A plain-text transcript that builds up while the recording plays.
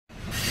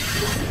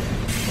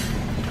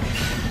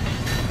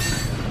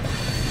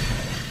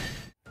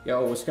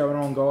Yo, what's going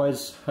on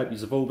guys? Hope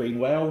you've all been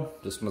well.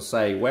 Just want to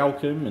say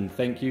welcome and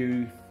thank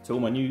you to all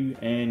my new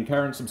and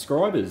current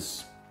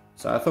subscribers.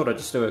 So I thought I'd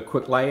just do a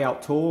quick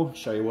layout tour,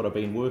 show you what I've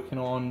been working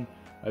on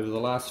over the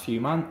last few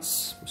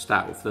months. We'll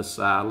start with this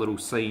little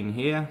scene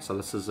here. So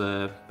this is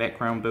a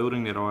background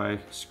building that I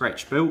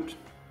scratch built.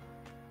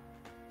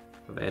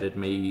 I've added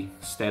me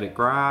static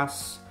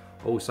grass.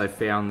 Also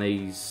found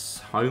these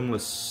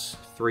homeless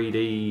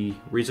 3D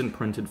resin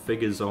printed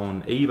figures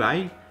on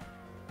eBay.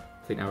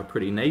 I think they were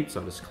pretty neat,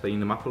 so I just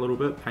cleaned them up a little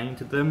bit,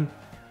 painted them.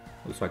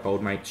 Looks like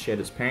old mate shed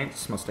his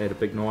pants, must have had a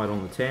big night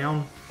on the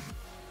town.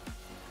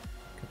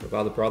 A couple of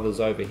other brothers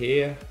over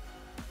here,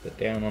 bit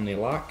down on their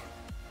luck.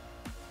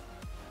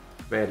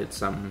 I've added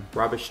some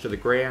rubbish to the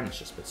ground, it's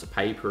just bits of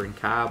paper and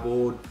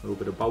cardboard, a little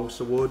bit of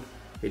balsa wood.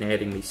 Been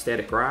adding me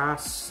static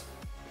grass.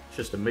 It's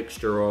just a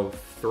mixture of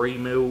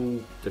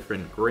 3mm,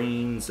 different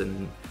greens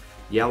and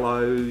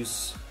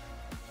yellows.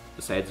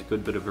 Just adds a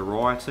good bit of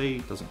variety,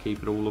 doesn't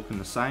keep it all looking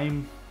the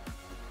same.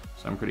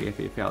 So I'm pretty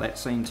happy with how that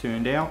scene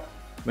turned out.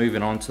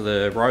 Moving on to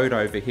the road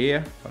over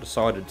here, I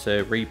decided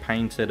to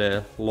repaint it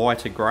a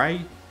lighter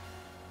grey,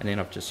 and then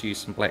I've just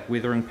used some black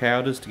weathering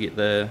powders to get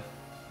the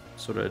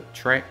sort of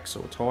tracks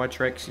or tyre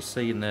tracks you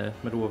see in the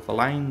middle of the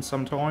lane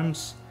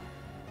sometimes.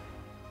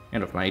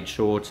 And I've made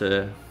sure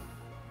to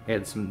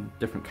add some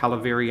different colour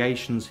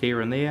variations here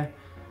and there,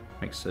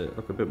 makes it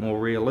look a bit more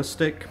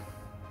realistic.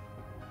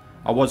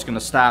 I was going to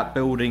start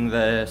building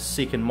the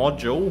second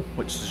module,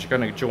 which is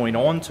going to join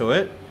on to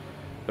it,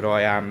 but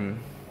I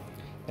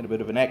had a bit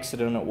of an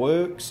accident at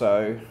work,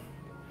 so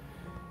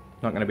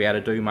not going to be able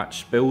to do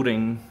much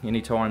building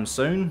anytime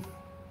soon.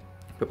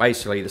 But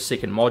basically the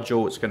second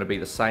module, it's going to be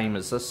the same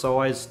as this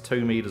size,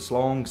 2 meters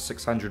long,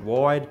 600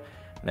 wide,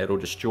 and that'll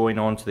just join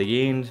on to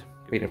the end.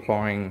 Been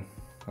applying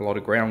a lot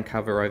of ground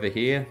cover over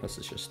here. This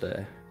is just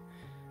a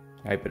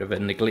bit of a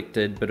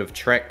neglected bit of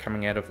track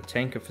coming out of the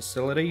tanker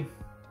facility.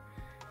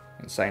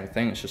 And same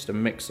thing, it's just a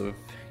mix of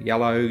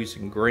yellows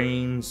and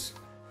greens.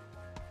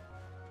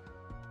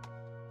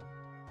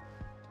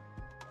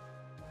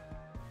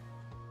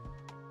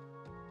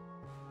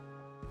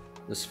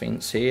 This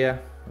fence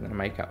here, I'm going to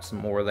make up some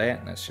more of that,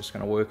 and that's just going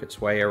to work its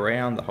way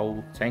around the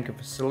whole tanker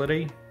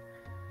facility.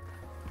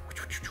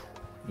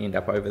 End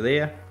up over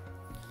there.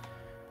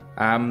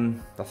 I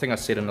think I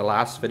said in the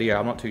last video,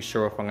 I'm not too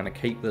sure if I'm going to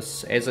keep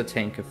this as a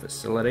tanker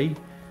facility.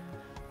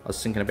 I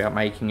was thinking about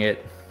making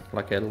it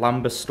like a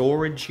lumber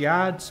storage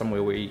yard,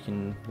 somewhere where you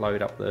can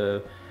load up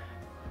the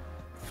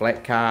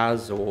flat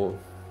cars or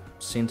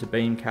centre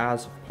beam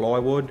cars of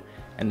plywood,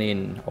 and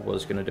then I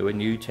was going to do a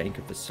new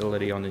tanker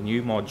facility on the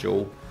new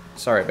module.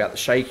 Sorry about the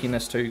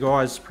shakiness too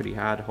guys, pretty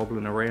hard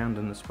hobbling around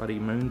in this bloody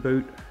moon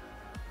boot.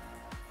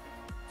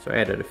 So I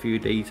added a few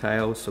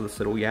details to this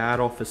little yard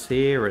office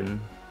here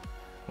and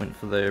went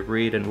for the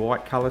red and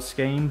white colour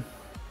scheme.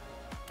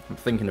 I'm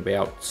thinking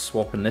about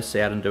swapping this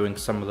out and doing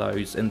some of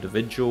those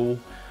individual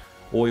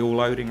oil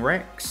loading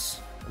racks.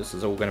 This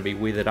is all going to be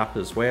weathered up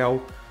as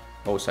well.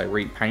 Also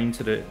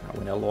repainted it, I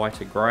went a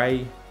lighter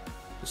grey.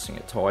 Just think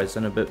it ties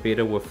in a bit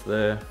better with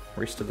the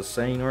rest of the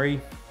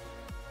scenery.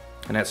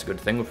 And that's a good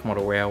thing with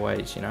model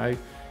railways, you know,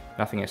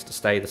 nothing has to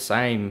stay the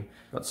same.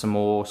 Got some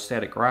more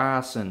static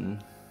grass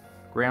and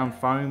ground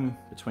foam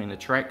between the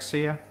tracks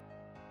here.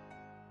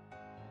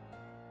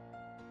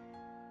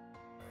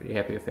 Pretty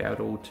happy with how it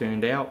all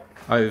turned out.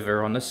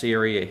 Over on this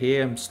area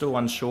here, I'm still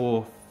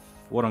unsure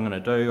what I'm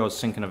going to do. I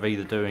was thinking of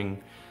either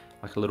doing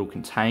like a little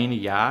container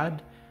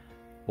yard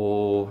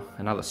or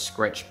another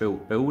scratch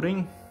built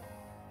building.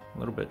 A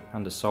little bit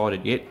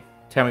undecided yet.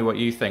 Tell me what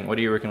you think. What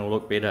do you reckon will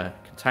look better?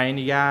 Container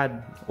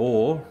yard,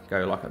 or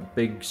go like a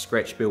big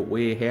scratch built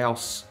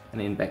warehouse?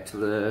 And then back to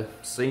the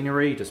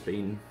scenery, just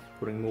been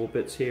putting more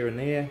bits here and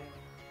there.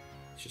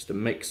 It's just a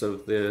mix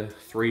of the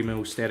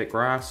 3mm static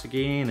grass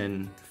again,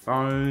 and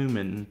foam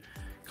and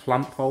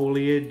clump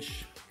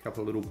foliage, a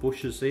couple of little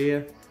bushes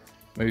there.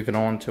 Moving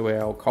on to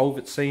our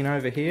culvert scene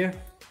over here.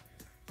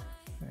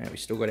 And we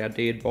still got our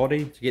dead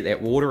body. To get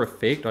that water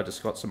effect, I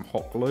just got some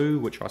hot glue,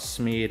 which I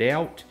smeared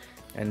out,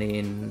 and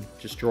then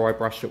just dry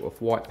brushed it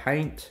with white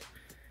paint.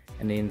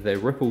 And then the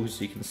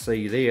ripples you can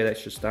see there,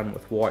 that's just done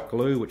with white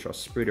glue, which I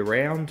spread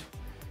around.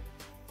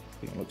 I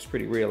think it looks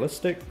pretty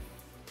realistic.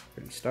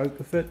 Pretty stoked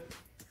with it.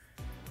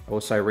 I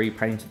also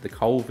repainted the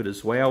culvert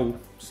as well,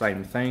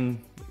 same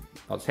thing.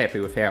 I was happy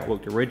with how it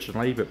looked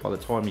originally, but by the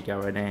time you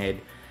go and add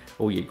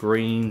all your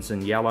greens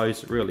and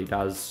yellows, it really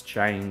does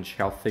change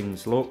how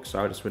things look.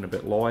 So I just went a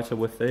bit lighter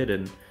with it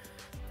and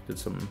did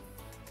some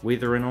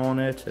weathering on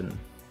it, and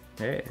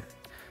yeah,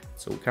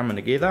 it's all coming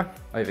together.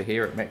 Over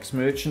here at Max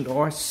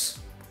Merchandise,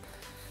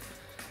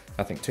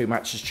 nothing too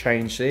much has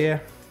changed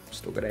there.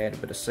 Still got to add a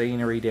bit of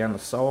scenery down the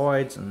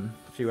sides and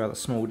a few other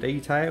small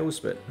details,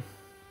 but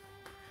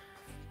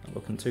not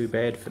looking too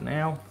bad for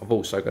now. I've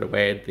also got to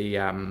add the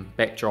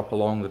backdrop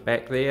along the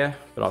back there,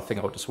 but I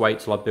think I'll just wait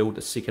till I build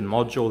the second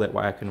module. That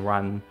way I can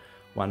run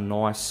one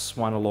nice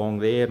one along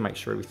there, make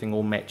sure everything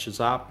all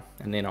matches up,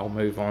 and then I'll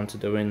move on to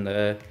doing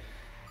the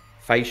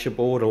fascia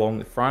board along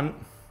the front.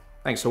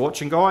 Thanks for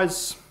watching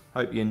guys,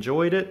 hope you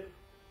enjoyed it.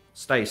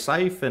 stay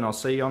safe, and I'll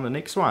see you on the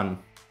next one.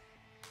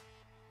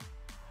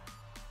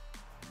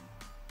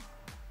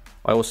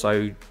 I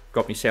also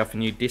got myself a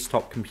new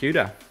desktop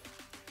computer.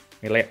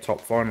 My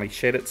laptop finally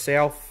shed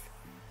itself.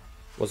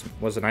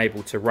 Wasn't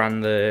able to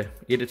run the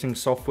editing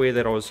software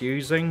that I was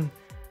using.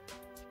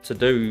 To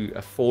do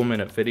a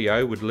 4-minute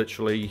video would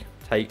literally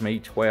take me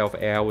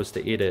 12 hours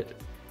to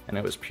edit, and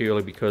it was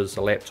purely because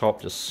the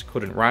laptop just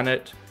couldn't run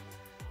it.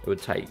 It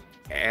would take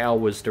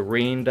hours to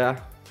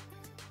render,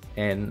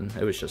 and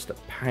it was just a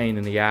pain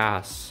in the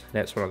ass.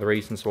 That's one of the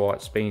reasons why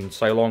it's been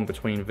so long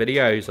between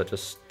videos. I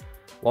just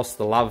lost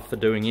the love for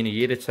doing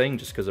any editing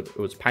just because it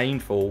was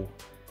painful.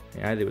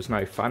 You know, there was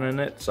no fun in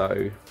it,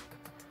 so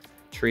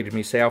treated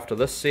myself to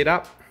this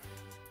setup.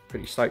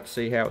 Pretty stoked to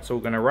see how it's all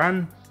going to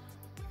run.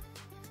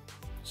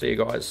 See you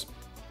guys.